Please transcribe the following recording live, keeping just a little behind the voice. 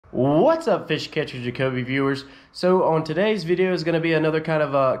What's up, Fish Catcher Jacoby viewers? So on today's video is going to be another kind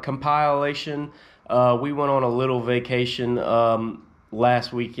of a compilation. We went on a little vacation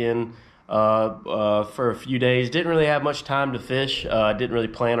last weekend for a few days. Didn't really have much time to fish. Didn't really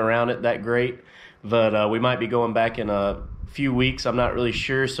plan around it that great, but we might be going back in a few weeks. I'm not really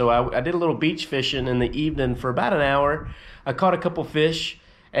sure. So I did a little beach fishing in the evening for about an hour. I caught a couple fish.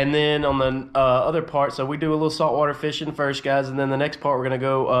 And then on the other part, so we do a little saltwater fishing first, guys, and then the next part we're going to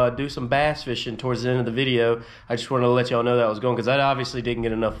go do some bass fishing towards the end of the video. I just wanted to let y'all know that was going, because I obviously didn't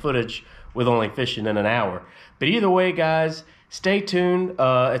get enough footage with only fishing in an hour. But either way, guys, stay tuned.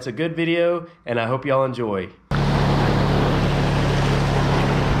 It's a good video, and I hope y'all enjoy.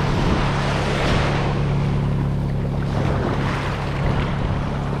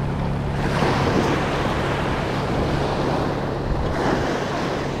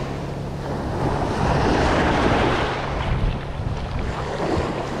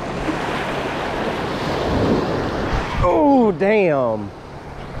 Oh, damn.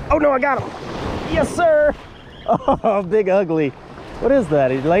 Oh, no, I got him. Yes, sir. Oh, big ugly. What is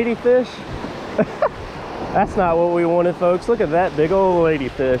that, a ladyfish? That's not what we wanted, folks. Look at that big old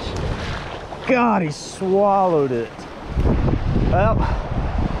ladyfish. God, he swallowed it. Well,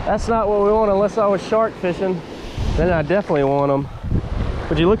 that's not what we want unless I was shark fishing. Then I definitely want them.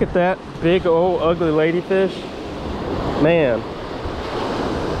 Would you look at that big old ugly ladyfish? Man.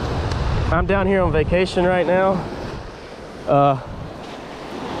 I'm down here on vacation right now. Oh,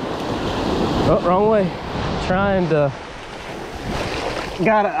 wrong way. Trying to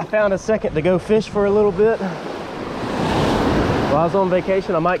I found a second to go fish for a little bit. While I was on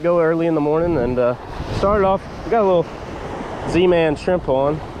vacation, I might go early in the morning, and started off, got a little Z-Man shrimp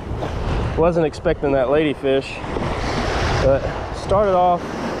on. Wasn't expecting that ladyfish, but started off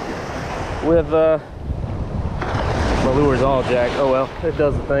with my lure's all jacked. Oh well, it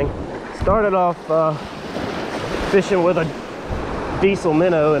does the thing. Started off fishing with a diesel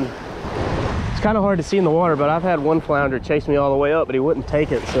minnow, and it's kind of hard to see in the water, but I've had one flounder chase me all the way up, but he wouldn't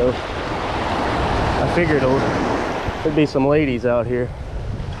take it, so I figured there'd be some ladies out here.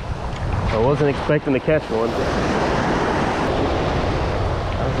 I wasn't expecting to catch one.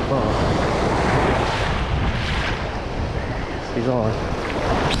 How's the ball? He's on.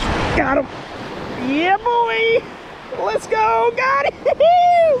 Got him! Yeah, boy! Let's go! Got it!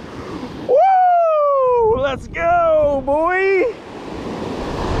 Woo! Let's go, boy!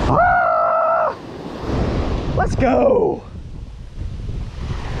 Ah! Let's go!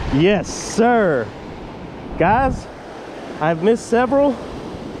 Yes, sir. Guys, I've missed several.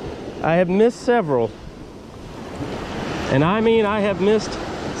 I have missed several. And I mean, I have missed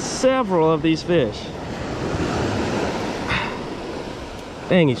several of these fish.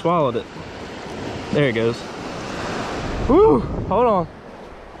 Dang, he swallowed it. There it goes. Woo! Hold on.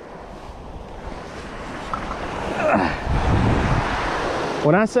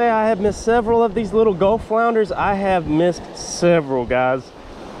 When I say I have missed several of these little Gulf flounders, I have missed several, guys.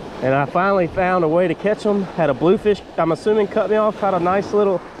 And I finally found a way to catch them. Had a bluefish, I'm assuming, cut me off. Caught a nice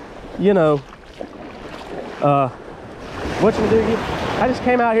little, you know, whatchamajiggy. I just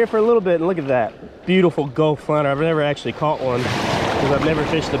came out here for a little bit, and look at that beautiful Gulf flounder. I've never actually caught one because I've never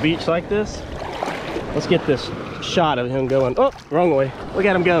fished the beach like this. Let's get this shot of him going. Oh, wrong way. Look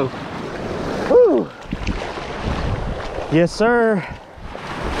at him go. Woo! Yes, sir.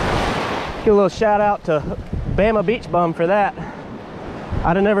 Give a little shout out to Bama Beach Bum for that.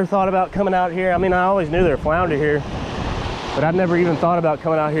 I'd have never thought about coming out here. I mean, I always knew there were flounder here, but I'd never even thought about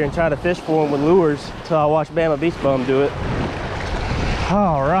coming out here and trying to fish for them with lures until I watched Bama Beach Bum do it.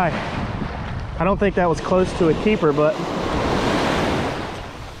 All right. I don't think that was close to a keeper, but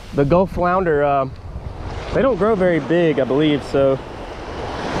the Gulf flounder, they don't grow very big, I believe, so.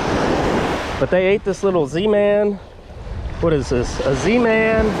 But they ate this little Z-Man. What is this? A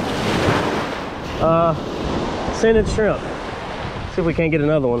Z-Man scented shrimp. See if we can't get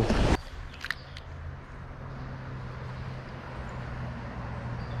another one.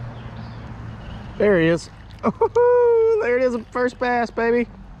 There he is. Oh, there it is, first bass, baby.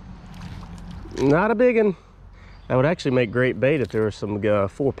 Not a big one. That would actually make great bait if there were some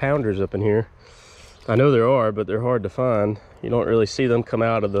 4-pounders up in here. I know there are, but they're hard to find. You don't really see them come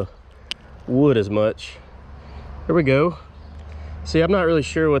out of the wood as much. Here we go. See, I'm not really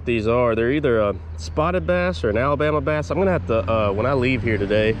sure what these are. They're either a spotted bass or an Alabama bass. I'm gonna have to, when I leave here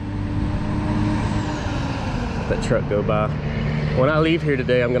today, let that truck go by. When I leave here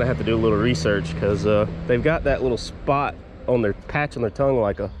today, I'm gonna have to do a little research, because they've got that little spot on their patch on their tongue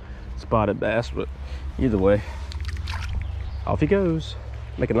like a spotted bass, but either way, off he goes.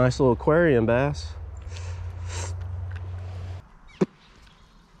 Make a nice little aquarium bass.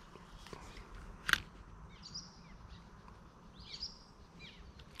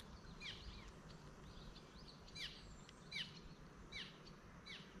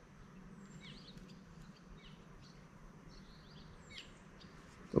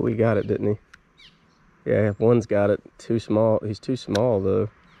 Oh, he got it, didn't he? Yeah, one's got it. Too small. He's too small, though.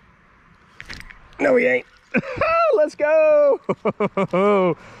 No, he ain't. Let's go.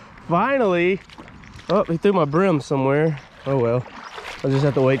 Finally. Oh, he threw my brim somewhere. Oh, well. I'll just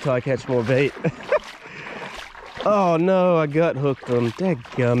have to wait till I catch more bait. Oh, no, I gut hooked him.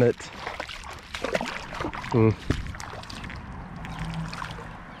 Dadgummit.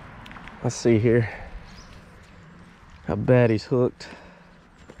 Let's see here. How bad he's hooked.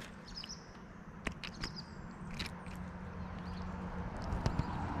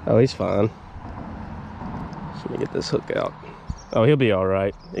 Oh, he's fine. So let me get this hook out. Oh, he'll be all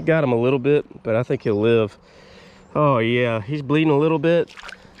right. It got him a little bit, but I think he'll live. Oh yeah, he's bleeding a little bit,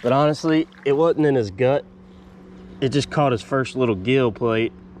 but honestly, it wasn't in his gut. It just caught his first little gill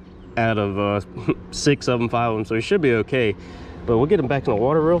plate out of 6 of them, 5 of them, so he should be okay. But we'll get him back in the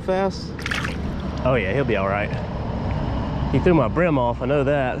water real fast. Oh yeah, he'll be all right. He threw my brim off, I know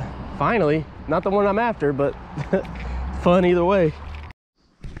that. Finally, not the one I'm after, but fun either way.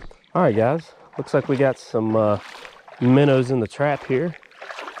 All right, guys, looks like we got some minnows in the trap here.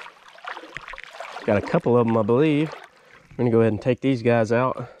 Got a couple of them, I believe. I'm gonna go ahead and take these guys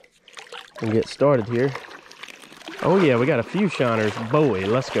out and get started here. Oh yeah, we got a few shiners. Boy,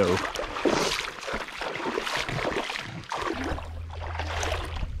 let's go.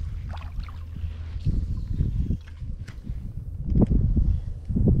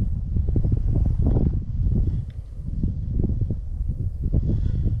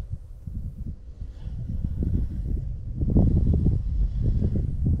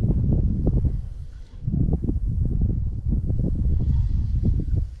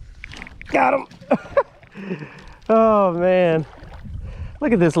 Got him. Oh man,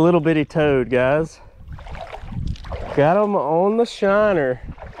 look at this little bitty toad, guys. Got him on the shiner.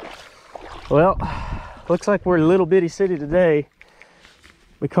 Well, looks like we're a little bitty city today.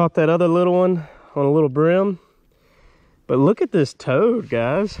 We caught that other little one on a little brim, but look at this toad,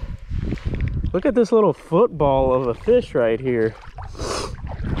 guys. Look at this little football of a fish right here.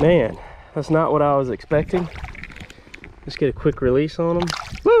 Man, that's not what I was expecting. Let's get a quick release on him.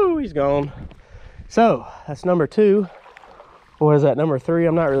 Woo, he's gone. So that's number 2, or is that number 3?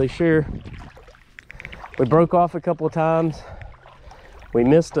 I'm not really sure. We broke off a couple of times. We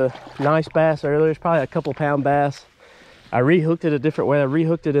missed a nice bass earlier. It's probably a couple pound bass. I rehooked it a different way. I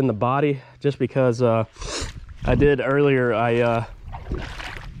rehooked it in the body just because I did earlier. I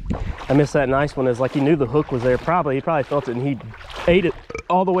missed that nice one. It's like he knew the hook was there. He probably felt it and he ate it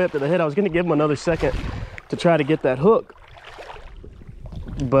all the way up to the head. I was gonna give him another second to try to get that hook,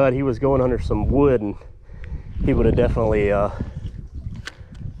 but he was going under some wood and he would have definitely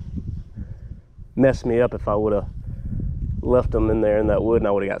messed me up if I would have left him in there in that wood and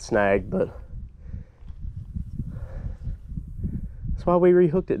I would have got snagged. But that's why we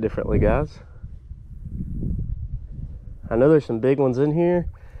rehooked it differently, guys. I know there's some big ones in here.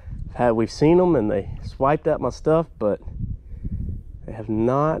 We've seen them and they swiped at my stuff, but I have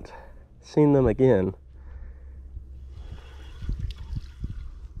not seen them again.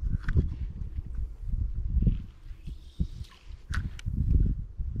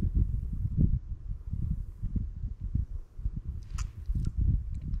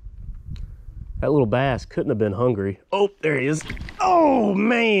 That little bass couldn't have been hungry. Oh, there he is. Oh,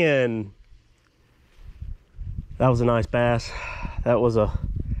 man. That was a nice bass. That was a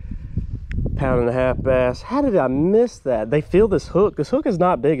 1.5-pound bass. How did I miss that? They feel this hook. This hook is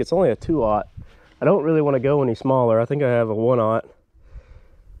not big. It's only a 2/0. I don't really want to go any smaller. I think I have a 1/0.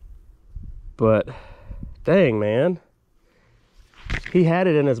 But dang, man. He had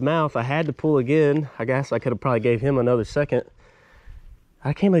it in his mouth. I had to pull again. I guess I could have probably gave him another second.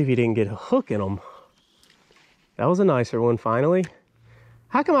 I can't believe he didn't get a hook in him. That was a nicer one, finally.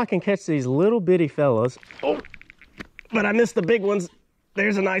 How come I can catch these little bitty fellas? Oh, but I missed the big ones.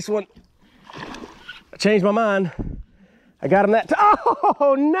 There's a nice one. I changed my mind. I got him that time.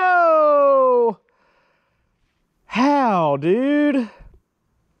 Oh, no. How, dude?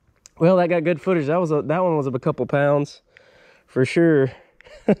 Well, that got good footage. That one was a couple pounds for sure.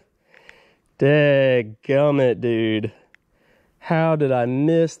 Dadgummit, dude. How did I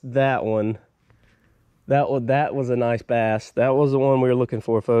miss that one? That was a nice bass. That was the one we were looking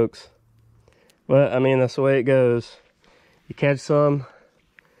for, folks. But I mean, that's the way it goes. You catch some,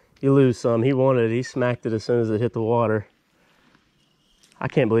 you lose some. He wanted it. He smacked it as soon as it hit the water. I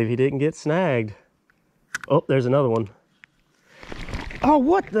can't believe he didn't get snagged. Oh, there's another one. Oh,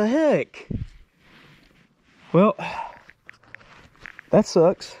 what the heck? Well, that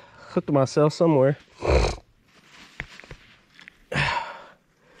sucks. Hooked myself somewhere.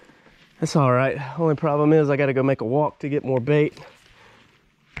 That's all right. Only problem is I got to go make a walk to get more bait.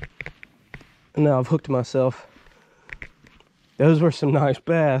 And now I've hooked myself. Those were some nice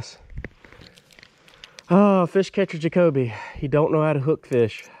bass. Oh, Fish Catcher Jacoby. He don't know how to hook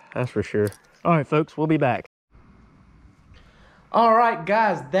fish, that's for sure. All right, folks, we'll be back. All right,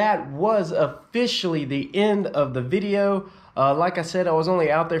 guys, that was officially the end of the video. Like I said, I was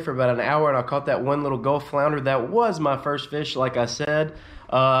only out there for about an hour and I caught that one little Gulf flounder. That was my first fish, like I said.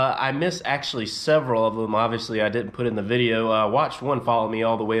 I missed actually several of them. Obviously, I didn't put in the video. I watched one follow me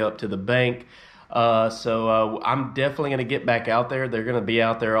all the way up to the bank. So I'm definitely going to get back out there. They're going to be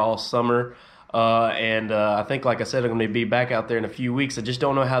out there all summer. I think, like I said, I'm going to be back out there in a few weeks. I just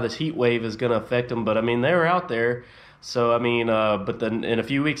don't know how this heat wave is going to affect them. But, I mean, they're out there. So, I mean, but then in a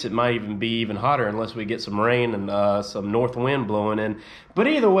few weeks it might even be even hotter unless we get some rain and some north wind blowing in. But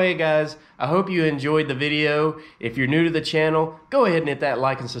either way, guys, I hope you enjoyed the video. If you're new to the channel, go ahead and hit that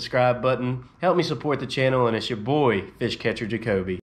like and subscribe button. Help me support the channel, and it's your boy, Fish Catcher Jacoby.